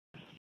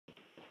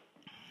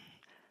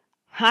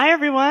Hi,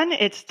 everyone.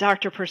 It's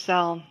Dr.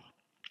 Purcell.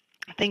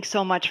 Thanks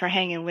so much for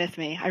hanging with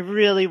me. I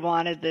really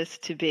wanted this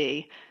to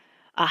be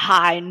a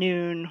high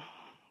noon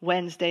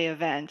Wednesday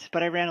event,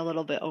 but I ran a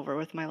little bit over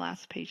with my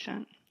last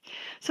patient.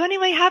 So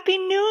anyway, Happy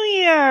New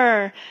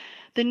Year!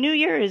 The new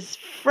year is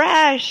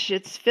fresh.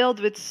 It's filled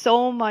with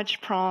so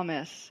much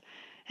promise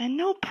and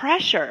no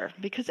pressure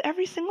because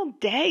every single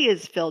day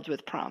is filled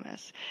with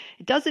promise.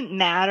 It doesn't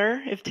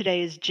matter if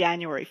today is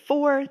January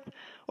 4th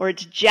or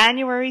it's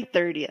January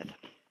 30th.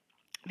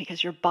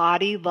 Because your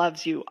body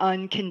loves you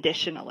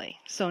unconditionally.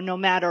 So no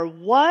matter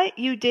what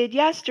you did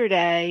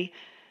yesterday,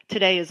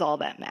 today is all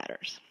that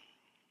matters,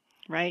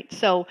 right?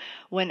 So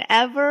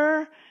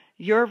whenever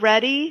you're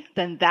ready,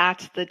 then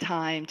that's the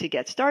time to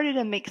get started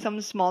and make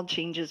some small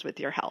changes with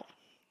your health.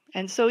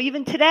 And so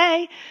even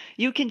today,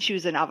 you can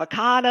choose an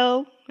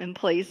avocado in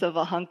place of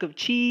a hunk of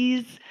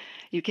cheese.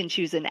 You can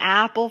choose an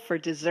apple for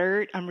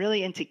dessert. I'm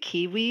really into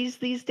kiwis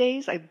these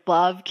days. I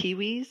love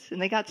kiwis. And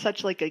they got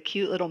such like a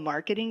cute little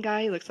marketing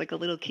guy. He looks like a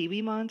little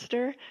kiwi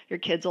monster. Your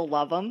kids will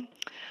love him.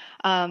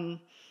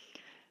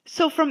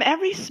 So from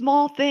every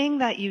small thing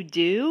that you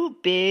do,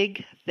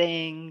 big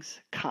things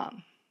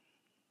come.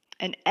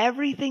 And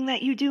everything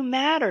that you do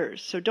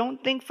matters. So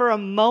don't think for a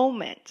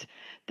moment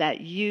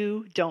that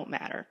you don't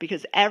matter,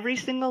 because every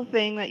single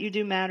thing that you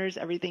do matters.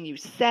 Everything you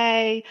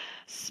say,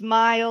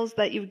 smiles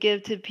that you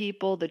give to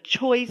people, the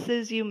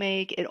choices you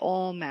make, it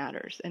all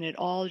matters. And it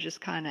all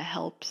just kind of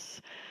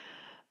helps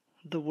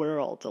the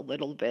world a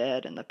little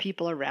bit and the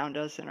people around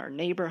us and our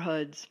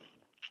neighborhoods.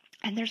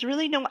 And there's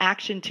really no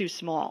action too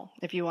small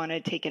if you want to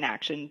take an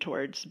action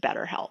towards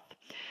better health,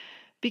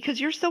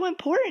 because you're so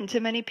important to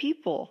many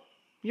people.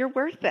 You're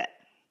worth it.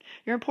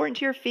 You're important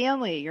to your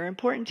family. You're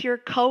important to your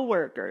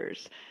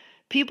coworkers,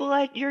 people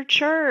at your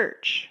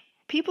church,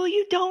 people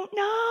you don't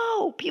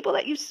know, people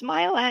that you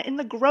smile at in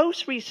the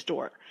grocery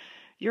store.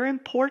 You're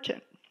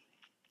important.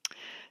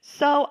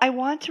 So I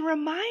want to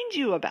remind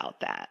you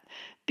about that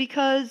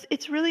because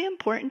it's really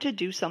important to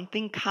do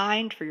something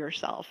kind for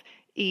yourself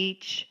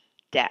each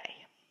day.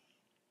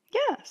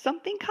 Yeah,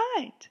 something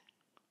kind.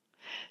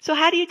 So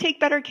how do you take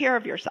better care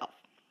of yourself?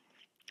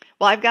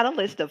 Well, I've got a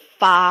list of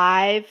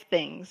 5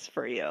 things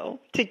for you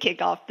to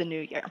kick off the new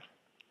year.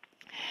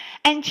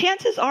 And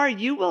chances are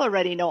you will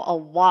already know a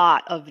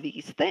lot of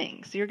these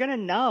things. You're going to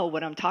know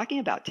what I'm talking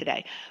about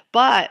today.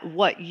 But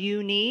what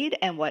you need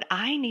and what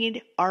I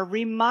need are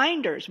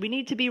reminders. We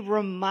need to be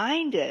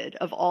reminded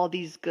of all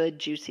these good,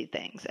 juicy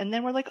things. And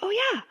then we're like, oh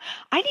yeah,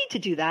 I need to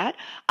do that.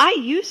 I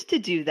used to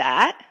do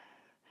that.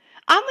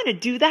 I'm going to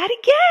do that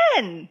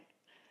again.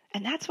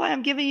 And that's why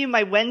I'm giving you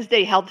my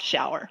Wednesday health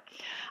shower.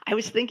 I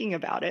was thinking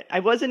about it. I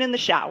wasn't in the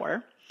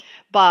shower,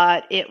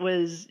 but it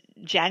was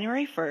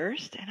January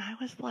 1st, and I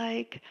was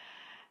like,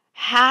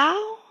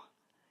 how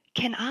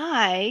can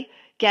I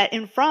get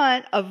in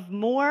front of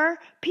more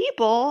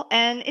people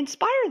and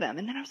inspire them?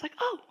 And then I was like,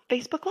 oh,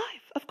 Facebook Live.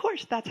 Of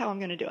course, that's how I'm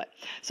going to do it.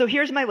 So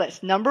here's my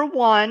list. Number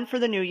 1 for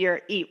the new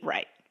year, eat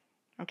right.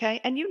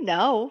 Okay? And you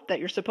know that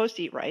you're supposed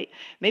to eat right.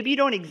 Maybe you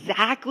don't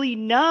exactly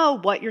know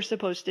what you're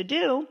supposed to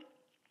do,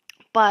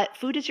 but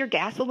food is your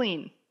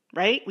gasoline,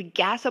 right? We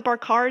gas up our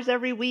cars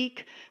every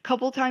week, a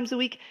couple times a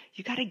week.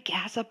 You got to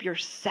gas up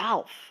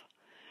yourself,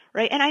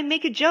 right? And I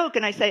make a joke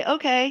and I say,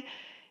 okay,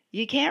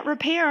 you can't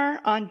repair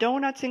on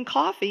donuts and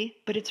coffee,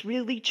 but it's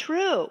really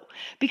true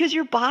because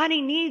your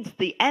body needs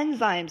the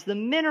enzymes, the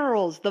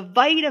minerals, the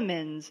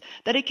vitamins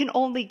that it can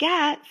only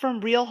get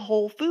from real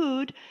whole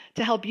food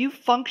to help you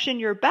function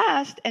your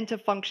best and to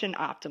function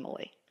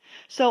optimally.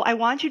 So I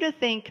want you to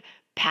think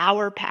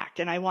power packed,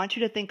 and I want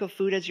you to think of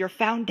food as your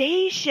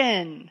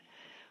foundation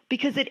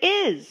because it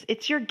is.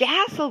 It's your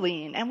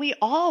gasoline, and we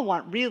all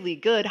want really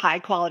good, high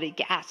quality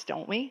gas,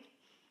 don't we?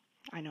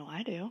 I know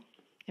I do,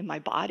 in my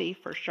body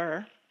for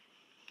sure.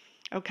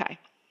 Okay,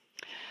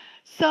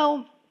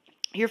 so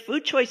your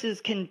food choices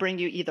can bring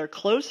you either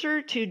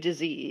closer to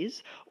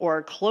disease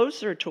or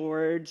closer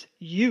towards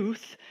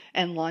youth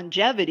and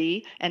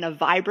longevity and a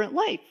vibrant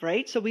life,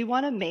 right? So we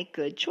want to make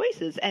good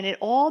choices, and it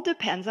all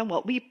depends on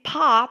what we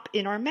pop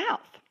in our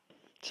mouth.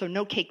 So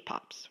no cake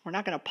pops. We're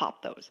not going to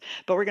pop those,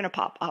 but we're going to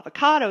pop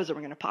avocados, and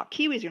we're going to pop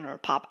kiwis, we're going to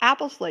pop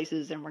apple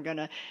slices, and we're going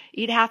to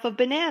eat half a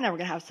banana. We're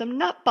going to have some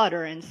nut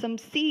butter and some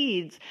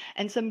seeds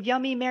and some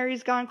yummy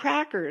Mary's Gone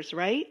crackers,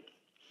 right?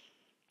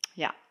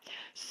 Yeah.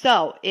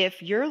 So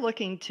if you're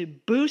looking to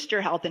boost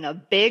your health in a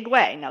big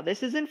way, now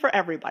this isn't for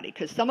everybody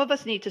because some of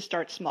us need to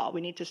start small.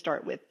 We need to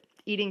start with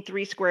eating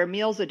 3 square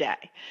meals a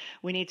day.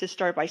 We need to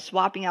start by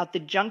swapping out the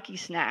junky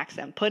snacks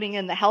and putting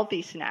in the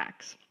healthy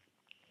snacks.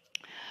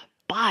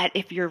 But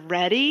if you're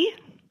ready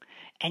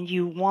and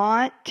you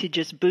want to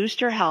just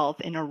boost your health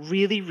in a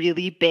really,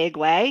 really big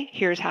way,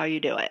 here's how you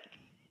do it.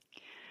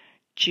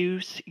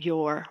 Juice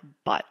your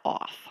butt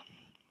off.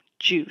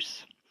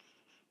 Juice.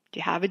 Do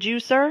you have a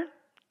juicer?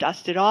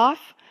 Dust it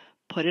off,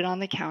 put it on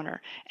the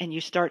counter, and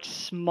you start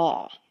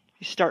small.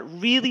 You start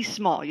really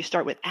small. You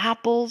start with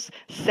apples,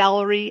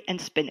 celery, and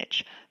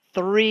spinach.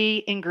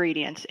 3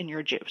 ingredients in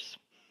your juice.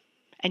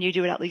 And you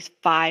do it at least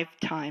 5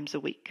 times a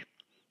week.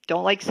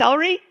 Don't like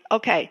celery?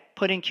 Okay,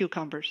 put in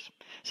cucumbers.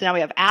 So now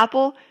we have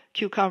apple,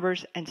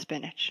 cucumbers, and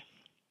spinach.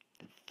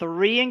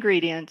 3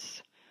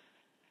 ingredients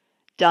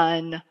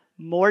done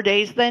more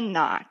days than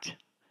not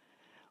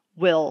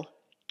will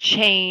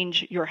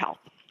change your health.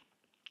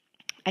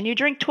 And you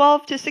drink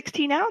 12 to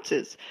 16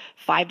 ounces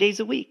 5 days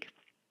a week.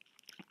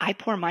 I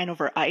pour mine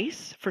over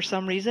ice. For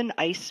some reason,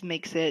 ice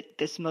makes it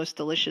this most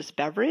delicious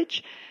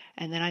beverage.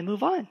 And then I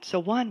move on. So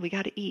 1, we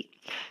got to eat.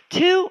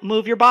 2,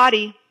 move your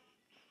body.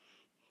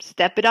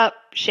 Step it up,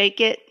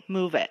 shake it,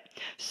 move it.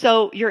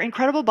 So your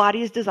incredible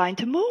body is designed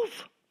to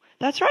move.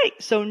 That's right.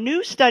 So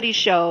new studies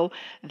show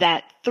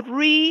that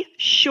 3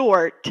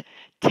 short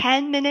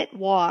 10-minute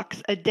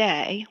walks a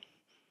day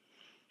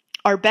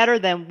are better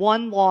than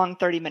 1 long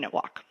 30-minute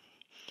walk.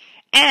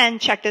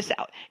 And check this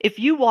out. If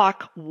you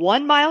walk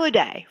 1 mile a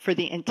day for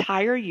the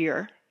entire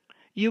year,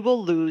 you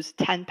will lose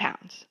 10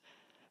 pounds.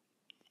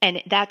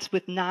 And that's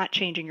with not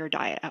changing your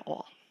diet at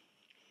all.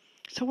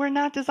 So we're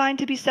not designed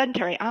to be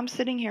sedentary. I'm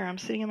sitting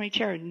in my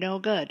chair. No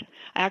good.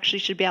 I actually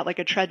should be at like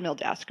a treadmill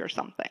desk or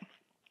something.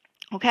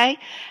 Okay?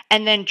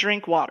 And then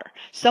drink water.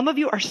 Some of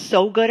you are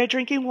so good at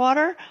drinking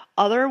water.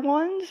 Other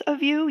ones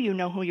of you, you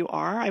know who you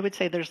are. I would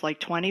say there's like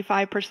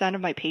 25%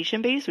 of my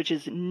patient base, which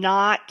is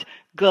not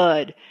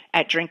good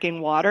at drinking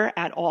water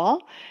at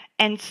all.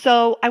 And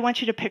so I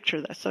want you to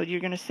picture this. So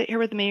you're going to sit here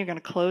with me. You're going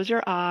to close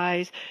your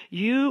eyes.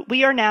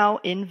 We are now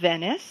in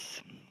Venice.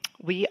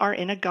 We are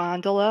in a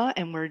gondola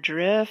and we're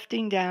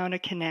drifting down a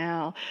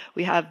canal.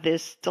 We have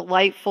this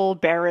delightful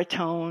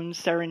baritone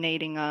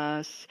serenading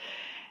us.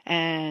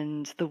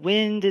 And the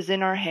wind is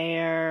in our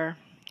hair,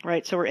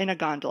 right? So we're in a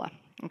gondola.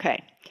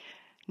 Okay.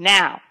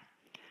 Now,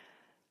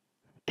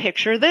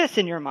 picture this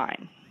in your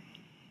mind.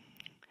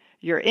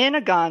 You're in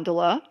a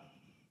gondola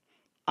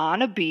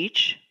on a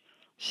beach,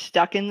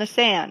 stuck in the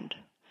sand.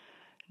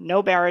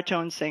 No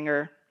baritone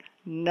singer,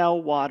 no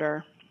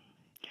water,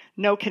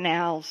 no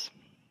canals,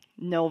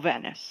 no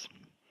Venice.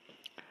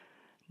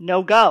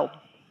 No go.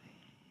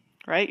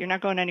 Right? You're not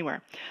going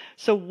anywhere.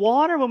 So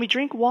water, when we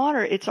drink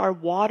water, it's our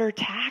water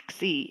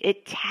taxi.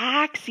 It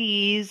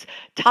taxis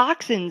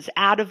toxins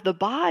out of the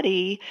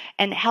body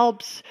and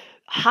helps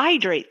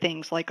hydrate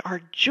things like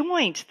our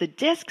joints, the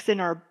discs in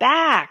our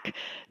back.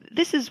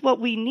 This is what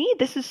we need.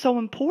 This is so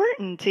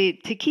important to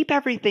keep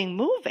everything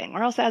moving.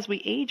 Or else as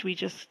we age, we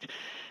just,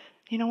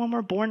 when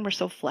we're born, we're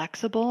so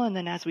flexible. And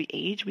then as we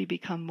age, we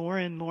become more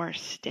and more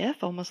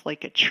stiff, almost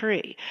like a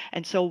tree.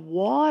 And so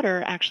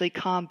water actually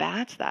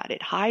combats that.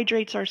 It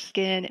hydrates our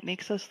skin. It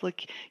makes us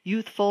look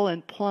youthful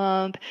and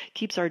plump,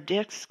 keeps our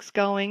discs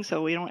going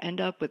so we don't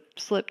end up with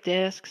slipped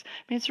discs.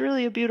 It's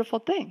really a beautiful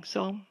thing.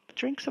 So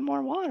drink some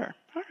more water.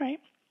 All right.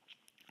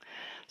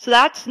 So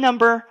that's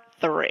number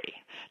 3.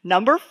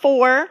 Number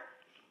 4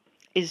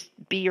 is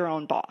be your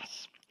own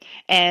boss.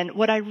 And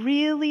what I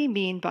really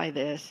mean by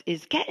this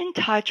is get in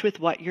touch with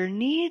what your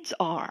needs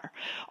are.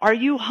 Are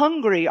you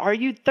hungry? Are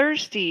you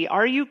thirsty?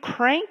 Are you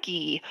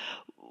cranky?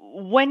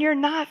 When you're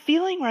not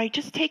feeling right,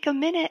 just take a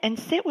minute and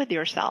sit with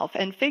yourself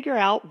and figure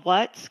out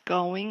what's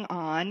going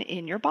on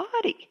in your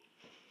body.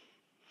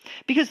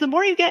 Because the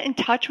more you get in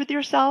touch with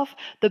yourself,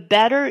 the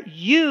better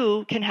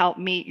you can help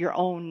meet your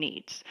own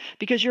needs.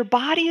 Because your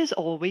body is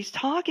always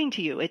talking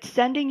to you. It's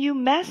sending you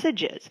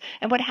messages.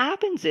 And what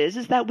happens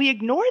is that we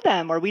ignore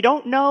them or we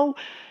don't know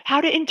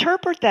how to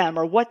interpret them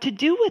or what to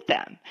do with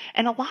them.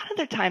 And a lot of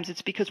the times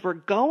it's because we're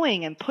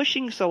going and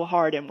pushing so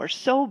hard and we're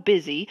so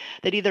busy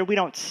that either we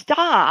don't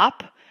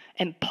stop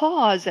and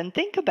pause and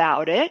think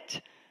about it,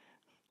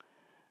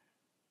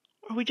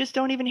 or we just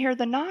don't even hear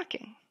the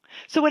knocking.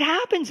 So what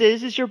happens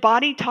is your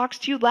body talks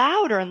to you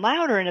louder and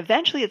louder, and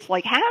eventually it's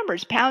like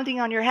hammers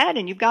pounding on your head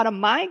and you've got a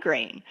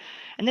migraine.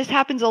 And this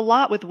happens a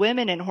lot with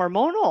women in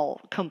hormonal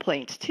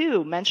complaints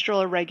too,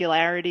 menstrual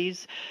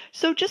irregularities.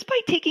 So just by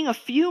taking a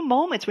few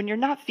moments when you're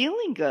not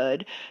feeling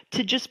good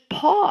to just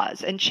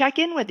pause and check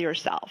in with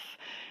yourself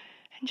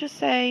and just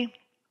say,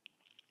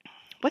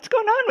 what's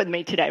going on with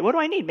me today? What do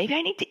I need? Maybe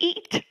I need to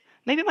eat.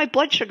 Maybe my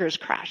blood sugar is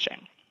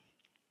crashing.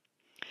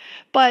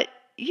 But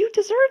you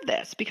deserve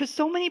this because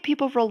so many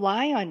people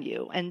rely on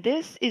you. And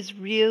this is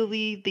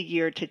really the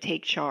year to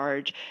take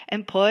charge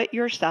and put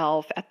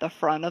yourself at the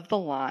front of the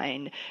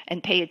line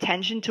and pay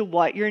attention to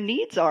what your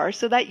needs are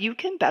so that you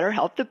can better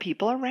help the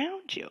people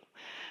around you.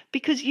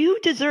 Because you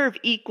deserve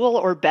equal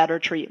or better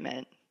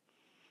treatment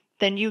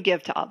than you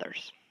give to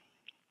others.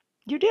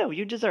 You do.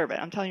 You deserve it.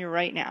 I'm telling you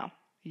right now,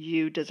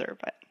 you deserve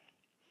it.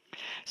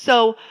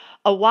 So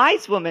a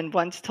wise woman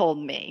once told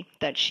me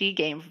that she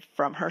gave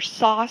from her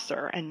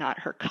saucer and not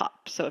her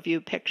cup. So if you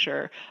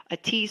picture a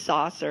tea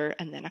saucer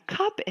and then a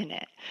cup in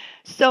it.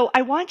 So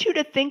I want you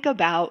to think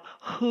about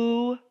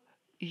who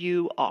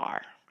you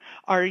are.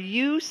 Are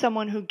you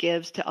someone who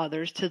gives to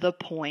others to the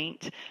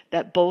point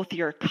that both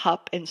your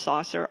cup and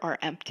saucer are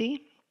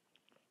empty?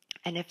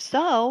 And if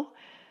so,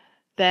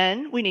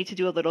 then we need to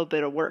do a little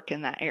bit of work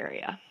in that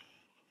area.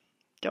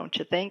 Don't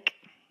you think?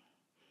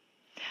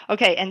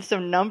 Okay, and so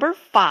number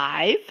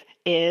 5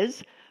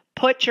 is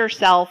put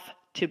yourself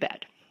to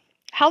bed.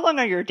 How long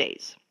are your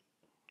days?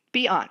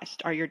 Be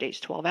honest. Are your days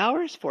 12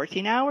 hours,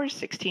 14 hours,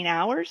 16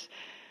 hours?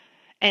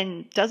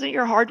 And doesn't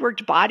your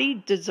hard-worked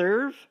body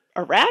deserve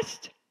a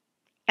rest?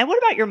 And what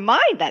about your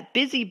mind, that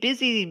busy,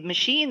 busy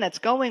machine that's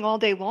going all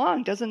day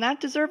long? Doesn't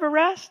that deserve a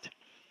rest?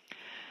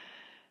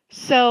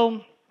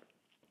 So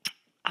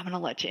I'm going to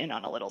let you in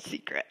on a little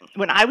secret.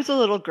 When I was a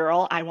little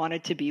girl, I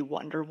wanted to be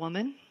Wonder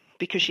Woman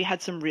because she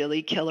had some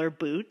really killer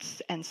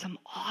boots and some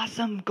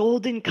awesome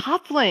golden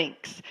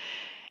cufflinks.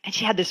 And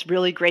she had this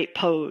really great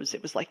pose.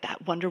 It was like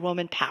that Wonder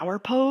Woman power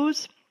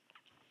pose.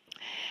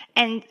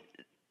 And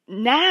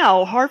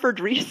now Harvard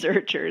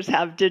researchers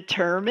have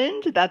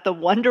determined that the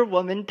Wonder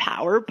Woman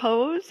power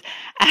pose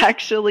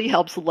actually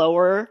helps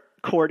lower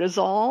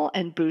cortisol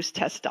and boost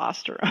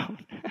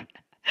testosterone.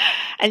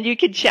 And you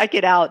can check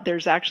it out.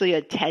 There's actually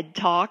a TED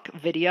Talk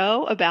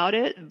video about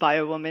it by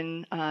a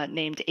woman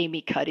named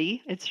Amy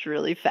Cuddy. It's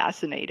really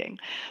fascinating.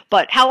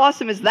 But how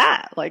awesome is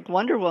that? Like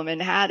Wonder Woman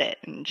had it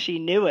and she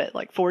knew it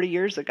like 40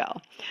 years ago.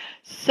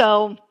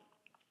 So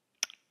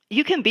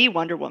you can be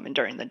Wonder Woman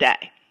during the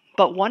day,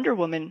 but Wonder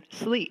Woman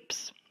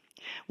sleeps.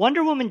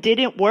 Wonder Woman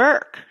didn't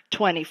work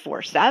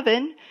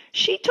 24/7.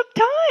 She took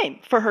time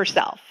for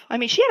herself. I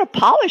mean, she had to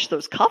polish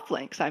those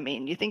cufflinks. I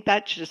mean, you think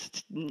that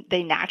just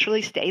they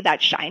naturally stay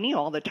that shiny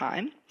all the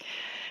time?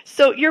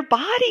 So your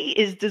body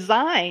is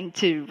designed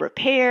to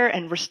repair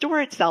and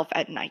restore itself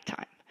at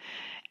nighttime.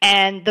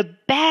 And the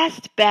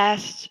best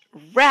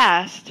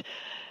rest,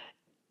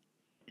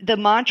 the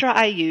mantra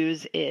I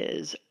use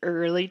is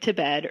early to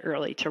bed,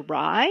 early to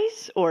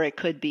rise, or it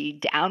could be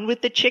down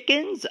with the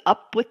chickens,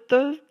 up with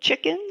the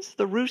chickens,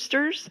 the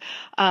roosters.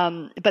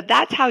 But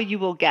that's how you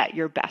will get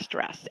your best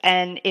rest.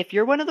 And if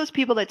you're one of those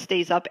people that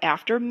stays up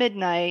after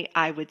midnight,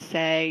 I would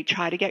say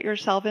try to get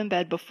yourself in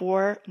bed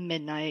before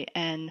midnight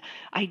and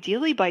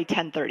ideally by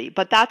 10:30.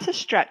 But that's a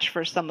stretch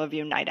for some of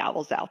you night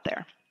owls out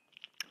there.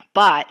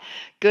 But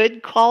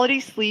good quality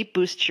sleep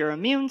boosts your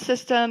immune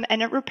system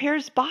and it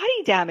repairs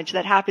body damage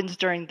that happens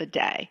during the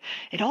day.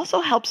 It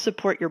also helps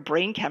support your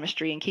brain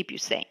chemistry and keep you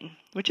sane,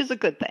 which is a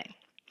good thing.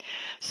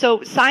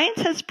 So science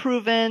has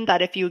proven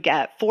that if you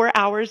get 4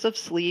 hours of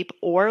sleep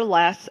or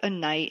less a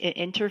night, it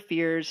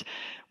interferes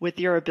with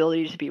your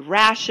ability to be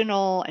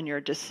rational and your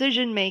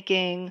decision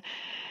making.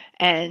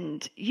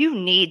 And you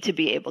need to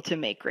be able to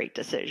make great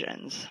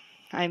decisions.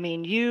 I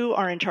mean, you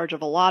are in charge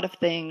of a lot of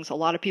things. A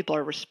lot of people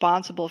are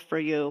responsible for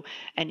you,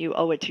 and you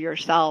owe it to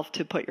yourself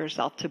to put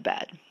yourself to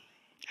bed.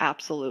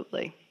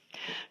 Absolutely.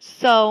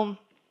 So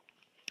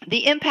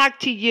the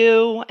impact to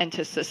you and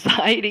to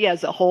society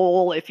as a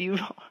whole, if you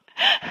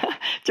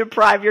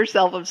deprive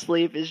yourself of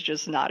sleep, is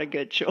just not a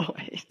good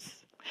choice.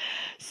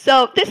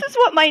 So this is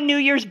what my New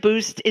Year's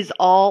Boost is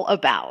all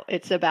about.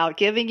 It's about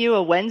giving you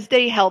a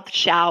Wednesday health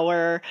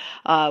shower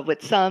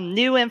with some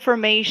new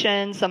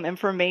information, some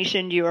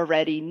information you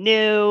already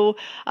knew,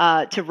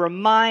 to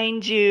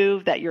remind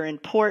you that you're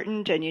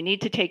important and you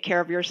need to take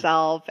care of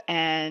yourself.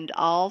 And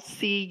I'll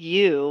see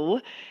you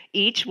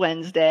each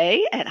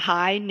Wednesday at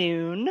high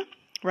noon.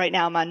 Right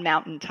now I'm on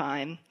Mountain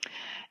Time.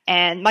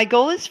 And my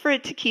goal is for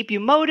it to keep you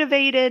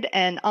motivated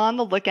and on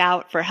the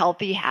lookout for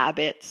healthy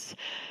habits.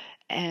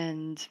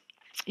 And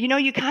you know,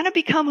 you kind of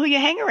become who you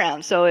hang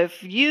around. So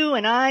if you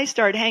and I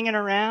start hanging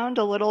around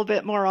a little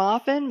bit more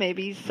often,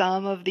 maybe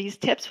some of these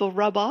tips will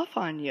rub off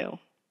on you.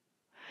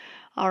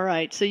 All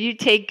right. So you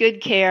take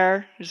good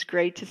care. It was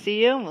great to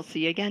see you, and we'll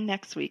see you again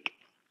next week.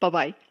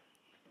 Bye-bye.